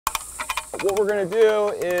what we're going to do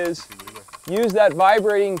is use that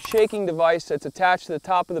vibrating shaking device that's attached to the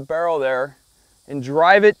top of the barrel there and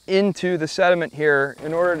drive it into the sediment here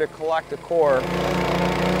in order to collect a core.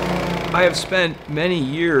 I have spent many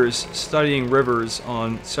years studying rivers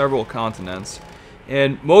on several continents,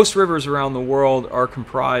 and most rivers around the world are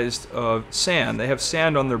comprised of sand. They have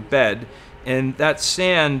sand on their bed, and that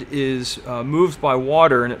sand is moved by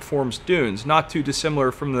water and it forms dunes, not too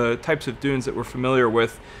dissimilar from the types of dunes that we're familiar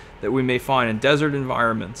with that we may find in desert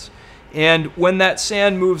environments. And when that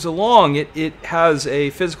sand moves along, it has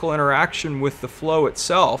a physical interaction with the flow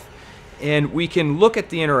itself. And we can look at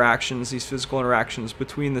the interactions, these physical interactions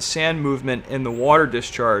between the sand movement and the water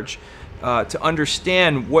discharge to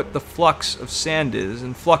understand what the flux of sand is.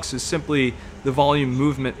 And flux is simply the volume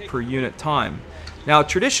movement per unit time. Now,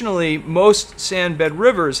 traditionally, most sand bed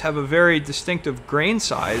rivers have a very distinctive grain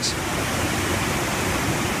size.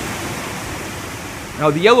 Now,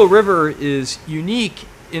 the Yellow River is unique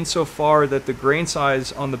insofar that the grain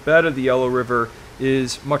size on the bed of the Yellow River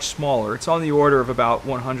is much smaller. It's on the order of about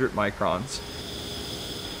 100 microns.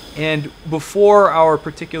 And before our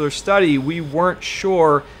particular study, we weren't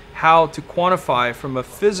sure how to quantify from a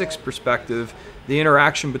physics perspective the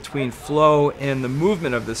interaction between flow and the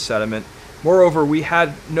movement of this sediment. Moreover, we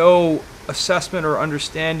had no assessment or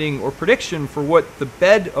understanding or prediction for what the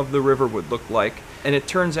bed of the river would look like. And it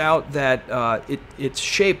turns out that it's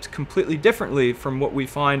shaped completely differently from what we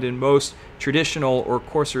find in most traditional or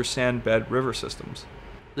coarser sand bed river systems.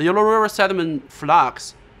 The Yellow River sediment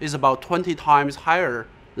flux is about 20 times higher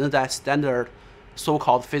than that standard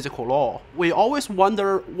so-called physical law. We always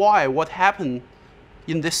wonder why, what happened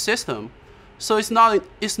in this system. So it's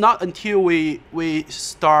not until we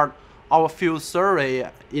start our field survey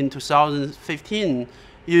in 2015,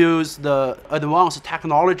 use the advanced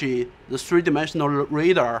technology, the three-dimensional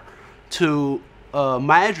radar, to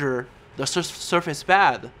measure the surface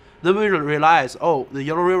bed. Then we realize, oh, the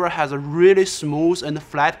Yellow River has a really smooth and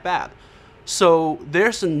flat bed. So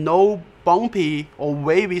there's no bumpy or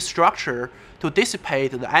wavy structure to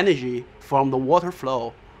dissipate the energy from the water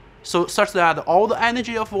flow. So such that all the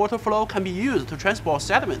energy of water flow can be used to transport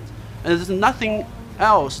sediment. And there's nothing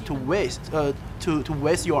else to waste, to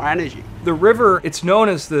waste your energy. The river, it's known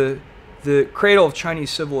as the cradle of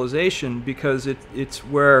Chinese civilization because it's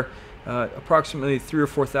where approximately 3,000 or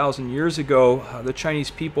 4,000 years ago the Chinese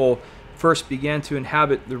people first began to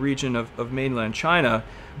inhabit the region of mainland China.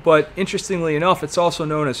 But interestingly enough, it's also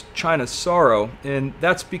known as China's sorrow, and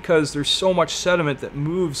that's because there's so much sediment that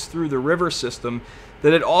moves through the river system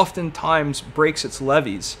that it oftentimes breaks its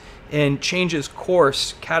levees and changes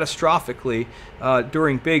course catastrophically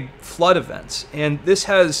during big flood events. And this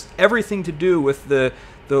has everything to do with the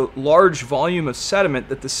large volume of sediment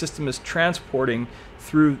that the system is transporting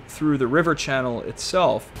through the river channel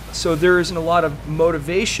itself. So there isn't a lot of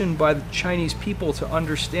motivation by the Chinese people to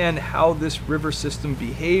understand how this river system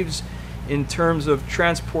behaves in terms of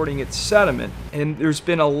transporting its sediment. And there's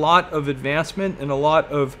been a lot of advancement and a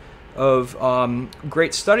lot of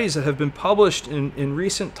great studies that have been published in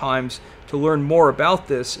recent times to learn more about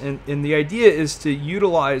this. And the idea is to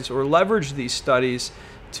utilize or leverage these studies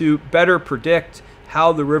to better predict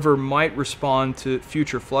how the river might respond to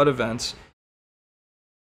future flood events.